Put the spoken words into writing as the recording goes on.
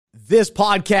This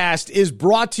podcast is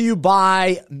brought to you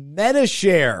by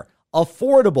Medi-Share,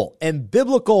 affordable and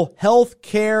biblical health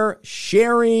care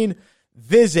sharing.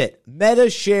 Visit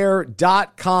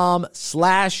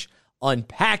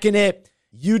medishare.com/unpacking it.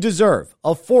 You deserve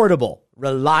affordable,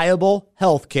 reliable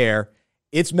health care.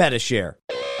 It's Medi-Share.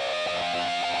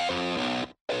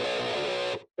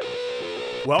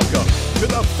 Welcome to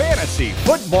the Fantasy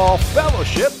Football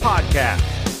Fellowship Podcast,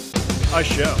 a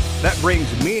show that brings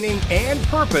meaning and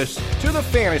purpose to the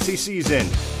fantasy season.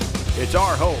 It's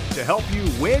our hope to help you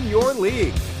win your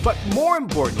league, but more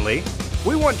importantly,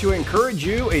 we want to encourage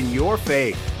you in your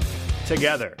faith.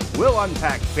 Together, we'll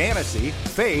unpack fantasy,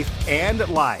 faith, and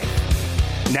life.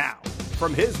 Now,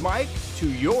 from his mic to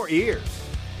your ears,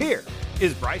 here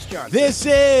is Bryce Johnson. This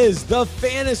is the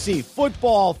Fantasy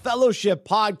Football Fellowship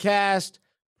Podcast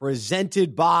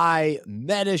presented by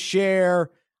Medi-Share.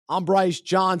 I'm Bryce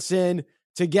Johnson.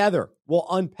 Together, we'll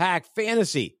unpack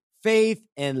fantasy, faith,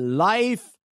 and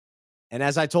life. And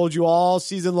as I told you all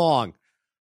season long,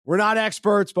 we're not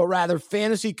experts, but rather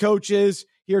fantasy coaches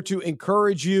here to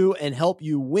encourage you and help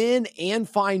you win and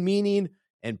find meaning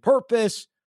and purpose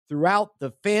throughout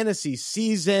the fantasy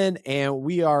season. And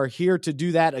we are here to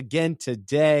do that again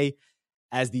today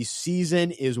as the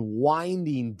season is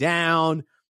winding down.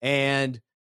 And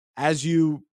as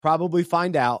you probably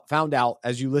found out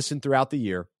as you listen throughout the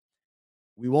year,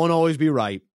 we won't always be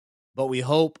right, but we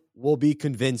hope we'll be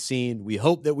convincing. We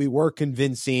hope that we were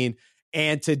convincing.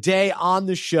 And today on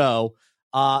the show,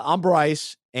 I'm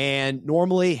Bryce, and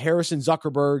normally Harrison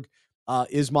Zuckerberg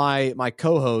is my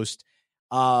co-host,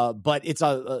 but it's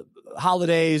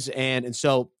holidays, and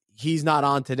so he's not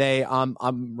on today.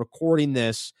 I'm recording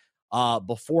this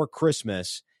before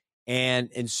Christmas, and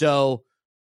so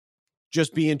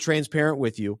just being transparent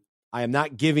with you, I am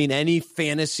not giving any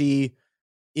fantasy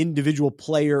individual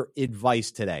player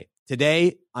advice today.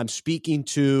 Today, I'm speaking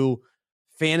to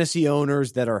fantasy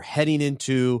owners that are heading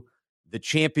into the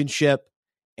championship,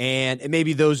 and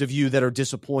maybe those of you that are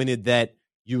disappointed that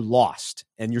you lost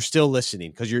and you're still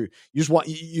listening because you just want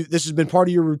this has been part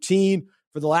of your routine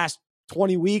for the last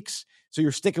 20 weeks, so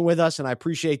you're sticking with us, and I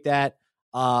appreciate that.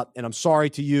 And I'm sorry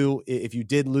to you if you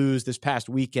did lose this past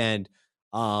weekend,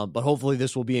 but hopefully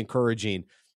this will be encouraging.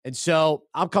 And so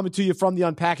I'm coming to you from the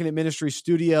Unpacking It Ministry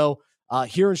studio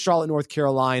here in Charlotte, North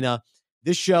Carolina.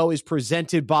 This show is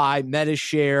presented by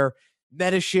Medi-Share.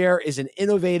 Medi-Share is an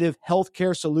innovative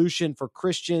healthcare solution for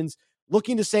Christians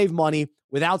looking to save money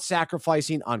without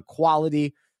sacrificing on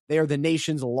quality. They are the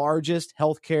nation's largest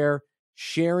healthcare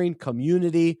sharing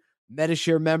community.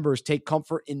 Medi-Share members take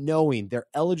comfort in knowing their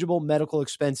eligible medical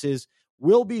expenses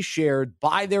will be shared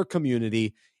by their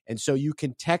community. And so you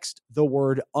can text the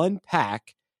word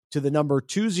unpack to the number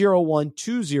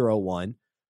 201201.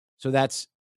 So that's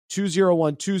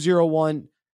 201201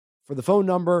 for the phone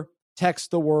number.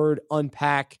 Text the word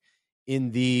unpack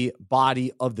in the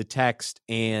body of the text,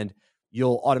 and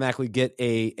you'll automatically get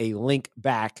a link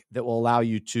back that will allow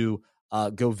you to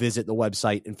go visit the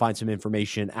website and find some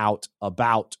information out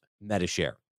about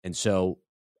Medi-Share. And so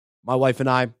my wife and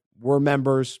I were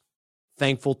members,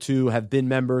 thankful to have been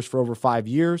members for over 5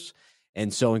 years,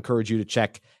 and so encourage you to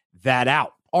check that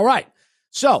out. All right,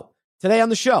 so today on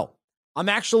the show, I'm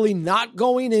actually not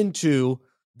going into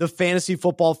the Fantasy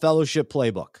Football Fellowship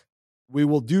playbook. We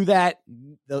will do that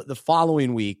the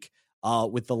following week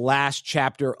with the last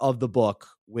chapter of the book,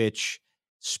 which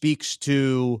speaks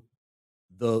to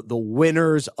the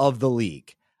winners of the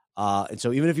league. And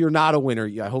so even if you're not a winner,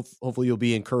 hopefully you'll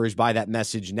be encouraged by that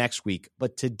message next week.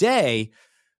 But today,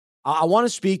 I want to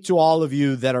speak to all of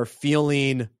you that are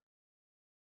feeling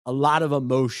a lot of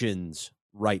emotions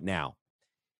right now.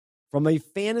 From a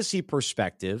fantasy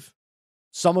perspective,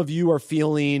 some of you are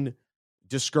feeling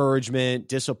discouragement,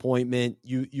 disappointment.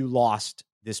 You lost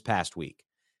this past week,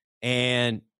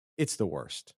 and it's the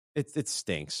worst. It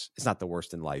stinks. It's not the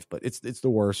worst in life, but it's the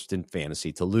worst in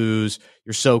fantasy to lose.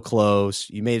 You're so close.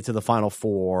 You made it to the Final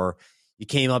Four. You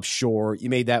came up short. You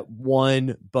made that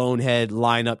one bonehead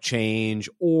lineup change,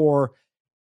 or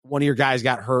one of your guys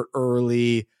got hurt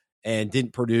early and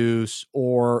didn't produce,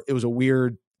 or it was a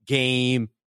weird game,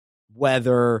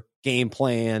 weather, game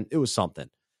plan. It was something.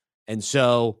 And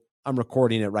so I'm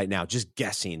recording it right now, just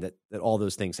guessing that all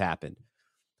those things happened.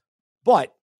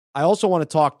 But I also want to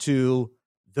talk to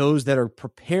those that are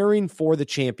preparing for the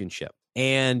championship,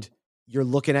 and you're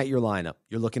looking at your lineup,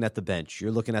 you're looking at the bench, you're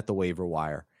looking at the waiver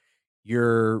wire,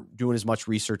 you're doing as much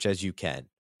research as you can,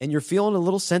 and you're feeling a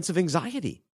little sense of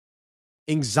anxiety.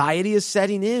 Anxiety is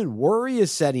setting in, worry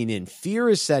is setting in, fear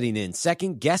is setting in,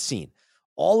 second guessing.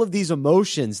 All of these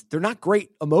emotions, they're not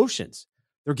great emotions.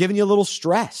 They're giving you a little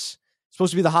stress. It's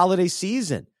supposed to be the holiday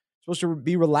season. supposed to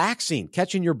be relaxing,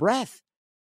 catching your breath,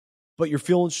 but you're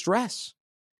feeling stress.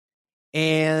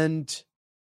 And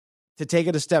to take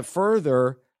it a step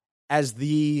further, as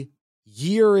the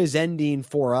year is ending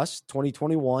for us,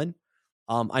 2021,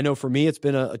 I know for me, it's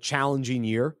been a challenging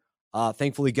year.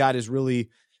 Thankfully, God has really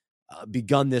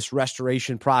begun this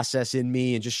restoration process in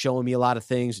me and just showing me a lot of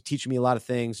things, teaching me a lot of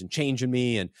things and changing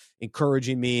me and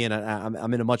encouraging me. And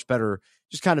I'm in a much better,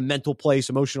 just kind of mental place,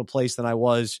 emotional place than I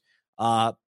was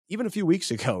even a few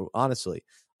weeks ago, honestly.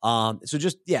 So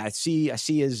just, I see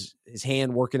his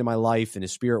hand working in my life and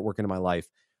his spirit working in my life.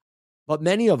 But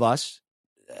many of us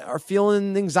are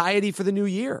feeling anxiety for the new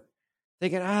year,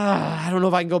 thinking, I don't know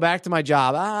if I can go back to my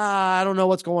job. I don't know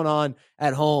what's going on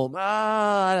at home.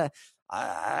 I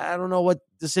don't know what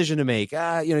decision to make. You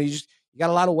got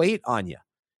a lot of weight on you.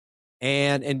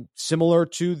 And similar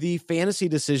to the fantasy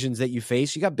decisions that you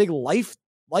face, you got big life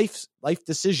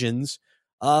decisions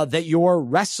that you're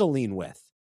wrestling with.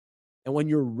 And when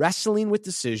you're wrestling with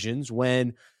decisions,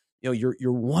 when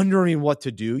you're wondering what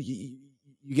to do,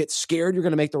 you get scared you're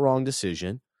going to make the wrong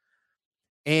decision.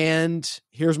 And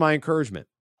here's my encouragement.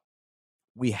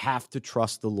 We have to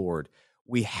trust the Lord.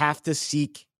 We have to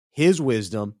seek his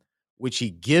wisdom, which he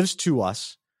gives to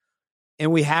us,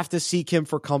 and we have to seek him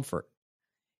for comfort.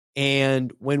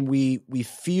 And when we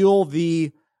feel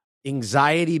the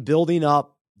anxiety building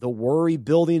up, the worry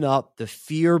building up, the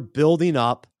fear building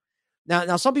up.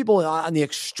 Now some people on the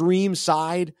extreme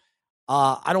side,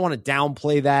 I don't want to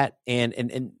downplay that.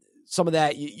 And some of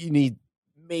that you need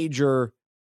major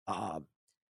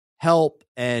help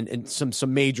and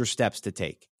some major steps to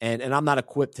take. And I'm not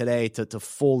equipped today to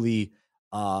fully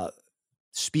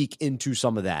speak into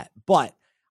some of that. But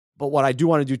what I do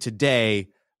want to do today,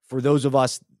 for those of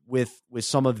us with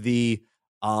some of the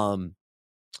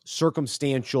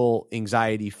circumstantial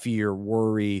anxiety, fear,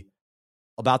 worry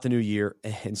about the new year,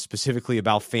 and specifically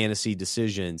about fantasy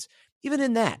decisions, even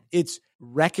in that, it's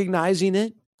recognizing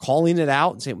it, calling it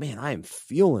out, and saying, man, I am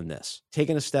feeling this.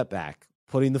 Taking a step back,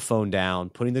 putting the phone down,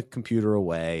 putting the computer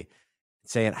away,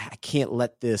 saying, I can't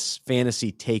let this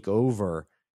fantasy take over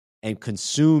and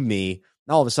consume me.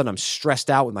 Now all of a sudden I'm stressed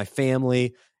out with my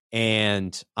family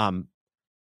and I'm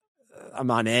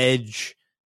on edge.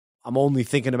 I'm only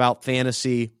thinking about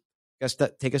fantasy.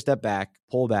 Take a step back,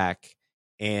 pull back,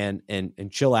 and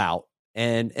chill out.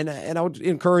 And I would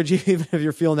encourage you, even if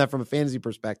you're feeling that from a fantasy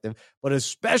perspective, but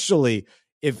especially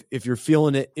if you're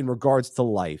feeling it in regards to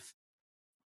life,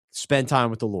 spend time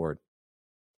with the Lord.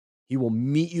 He will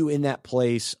meet you in that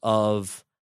place of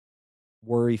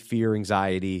worry, fear,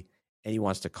 anxiety, and he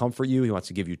wants to comfort you. He wants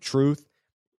to give you truth.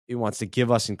 He wants to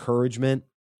give us encouragement.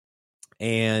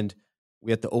 And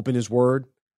we have to open his word.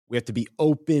 We have to be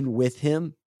open with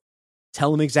him.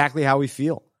 Tell him exactly how we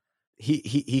feel.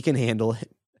 He can handle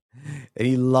it. And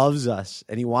he loves us.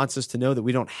 And he wants us to know that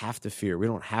we don't have to fear. We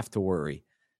don't have to worry.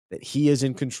 That he is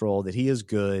in control. That he is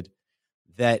good.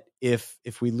 That if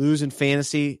we lose in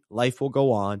fantasy, life will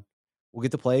go on. We'll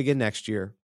get to play again next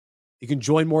year. You can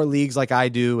join more leagues like I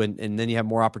do, and then you have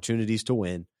more opportunities to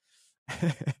win.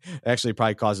 Actually, it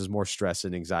probably causes more stress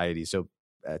and anxiety. So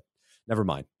never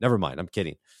mind. I'm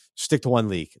kidding. Stick to one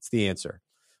league. It's the answer.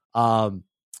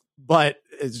 But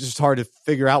it's just hard to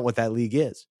figure out what that league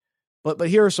is. But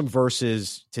here are some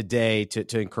verses today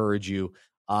to encourage you.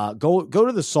 Go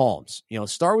to the Psalms.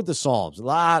 Start with the Psalms. A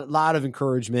lot of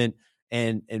encouragement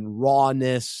and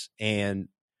rawness and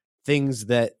things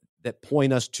that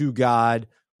point us to God,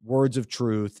 words of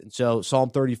truth. And so Psalm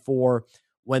 34,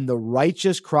 when the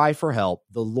righteous cry for help,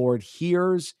 the Lord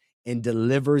hears and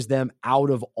delivers them out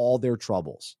of all their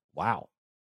troubles. Wow,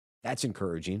 that's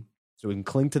encouraging. So we can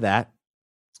cling to that.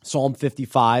 Psalm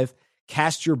 55,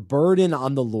 cast your burden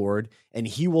on the Lord, and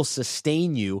he will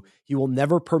sustain you. He will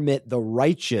never permit the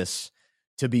righteous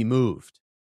to be moved.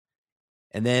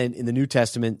 And then in the New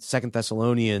Testament, 2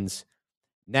 Thessalonians,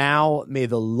 now may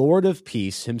the Lord of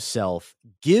peace himself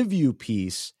give you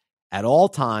peace at all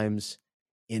times,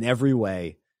 in every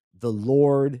way. The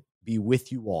Lord be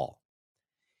with you all.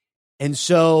 And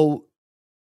so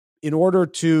in order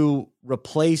to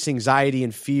replace anxiety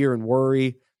and fear and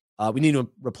worry, we need to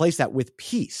replace that with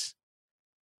peace.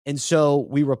 And so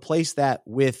we replace that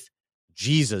with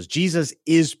Jesus. Jesus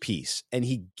is peace, and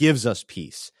he gives us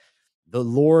peace. The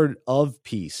Lord of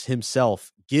peace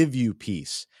himself give you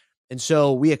peace. And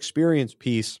so we experience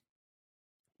peace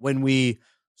when we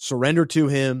surrender to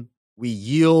him, we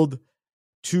yield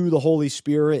to the Holy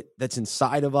Spirit that's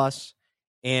inside of us,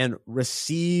 and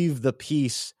receive the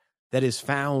peace that is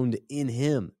found in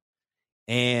him,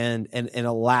 and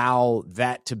allow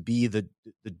that to be the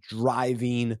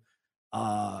driving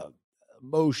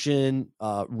motion,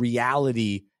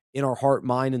 reality in our heart,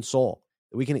 mind, and soul,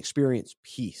 that we can experience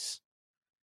peace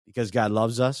because God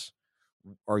loves us.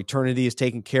 Our eternity is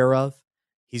taken care of.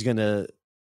 He's going to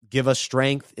give us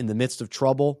strength in the midst of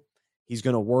trouble. He's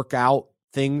going to work out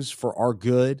things for our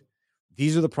good.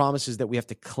 These are the promises that we have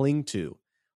to cling to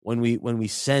when we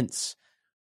sense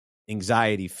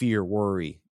anxiety, fear,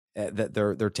 worry, that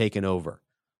they're taking over,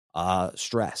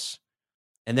 stress.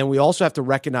 And then we also have to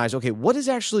recognize, okay, what is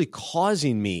actually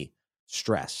causing me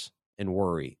stress and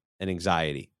worry and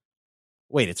anxiety?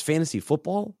 Wait, it's fantasy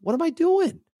football? What am I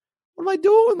doing? What am I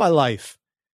doing with my life?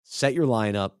 Set your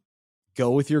lineup,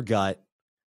 go with your gut,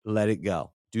 let it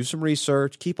go. Do some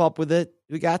research, keep up with it.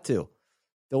 We got to.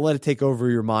 Don't let it take over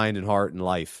your mind and heart and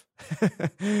life.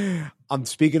 I'm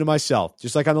speaking to myself.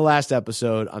 Just like on the last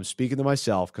episode, I'm speaking to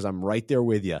myself because I'm right there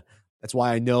with you. That's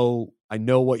why I know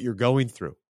what you're going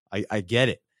through. I get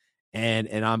it.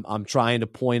 And I'm trying to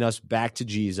point us back to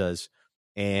Jesus.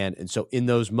 And so in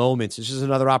those moments, it's just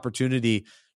another opportunity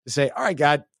to say, all right,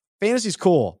 God, fantasy's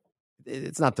cool.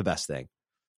 It's not the best thing.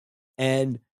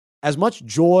 And as much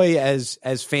joy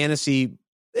as fantasy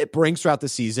it brings throughout the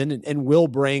season and will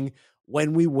bring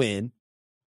when we win,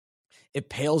 it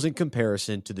pales in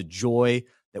comparison to the joy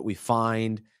that we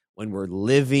find when we're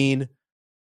living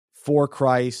for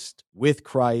Christ, with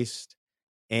Christ,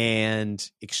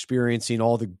 and experiencing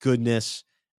all the goodness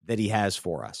that he has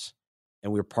for us.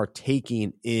 And we're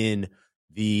partaking in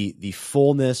the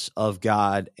fullness of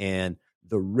God and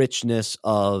the richness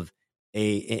of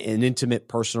an intimate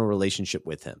personal relationship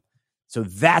with him. So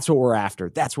that's what we're after.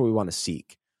 That's what we want to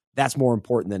seek. That's more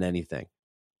important than anything.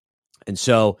 And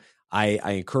so I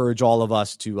encourage all of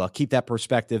us to keep that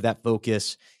perspective, that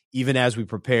focus, even as we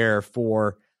prepare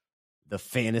for the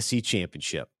fantasy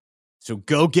championship. So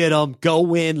go get them, go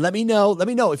win. Let me know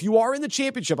if you are in the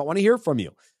championship. I want to hear from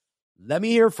you. Let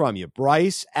me hear from you.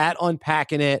 Bryce at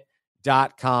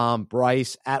unpackingit.com.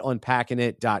 Bryce at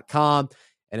unpackingit.com.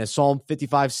 And as Psalm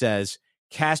 55 says,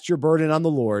 cast your burden on the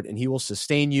Lord and he will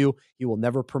sustain you. He will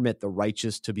never permit the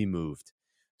righteous to be moved.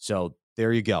 So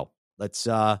there you go. Let's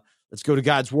go to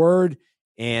God's word.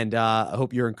 And I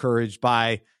hope you're encouraged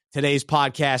by today's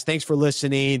podcast. Thanks for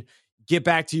listening. Get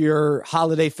back to your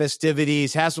holiday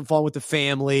festivities, have some fun with the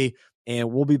family,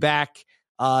 and we'll be back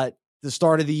the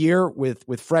start of the year with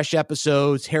fresh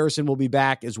episodes. Harrison will be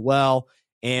back as well,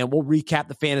 and we'll recap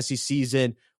the fantasy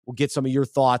season. We'll get some of your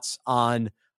thoughts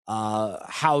on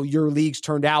how your leagues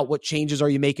turned out. What changes are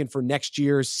you making for next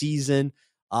year's season?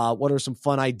 What are some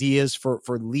fun ideas for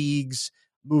leagues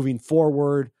moving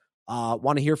forward?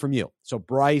 Want to hear from you. So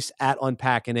Bryce at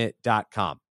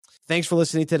unpackingit.com. Thanks for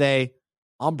listening today.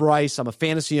 I'm Bryce. I'm a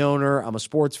fantasy owner. I'm a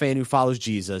sports fan who follows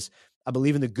Jesus. I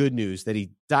believe in the good news that he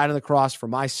died on the cross for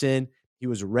my sin. He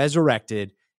was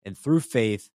resurrected, and through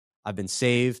faith, I've been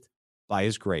saved by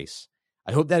his grace.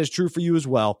 I hope that is true for you as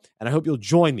well, and I hope you'll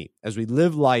join me as we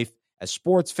live life as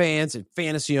sports fans and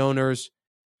fantasy owners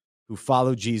who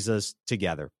follow Jesus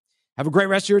together. Have a great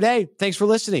rest of your day. Thanks for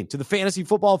listening to the Fantasy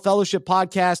Football Fellowship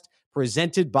Podcast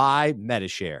presented by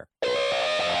Metashare.